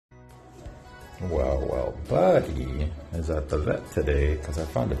Well, Buddy is at the vet today because I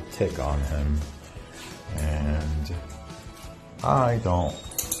found a tick on him, and I don't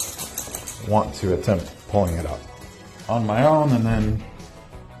want to attempt pulling it out on my own and then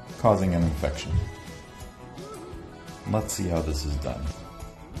causing an infection. Let's see how this is done.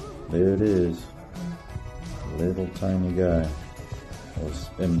 There it is. Little tiny guy was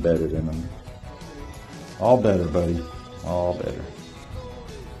embedded in him. All better, buddy. All better.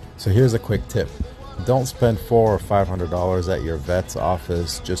 So here's a quick tip. Don't spend $400 or $500 at your vet's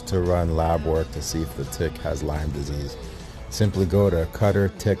office just to run lab work to see if the tick has Lyme disease. Simply go to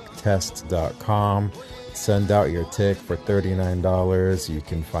cutterticktest.com, send out your tick for $39. You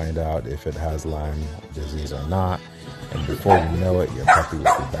can find out if it has Lyme disease or not. And before you know it, your puppy will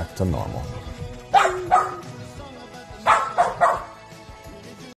be back to normal.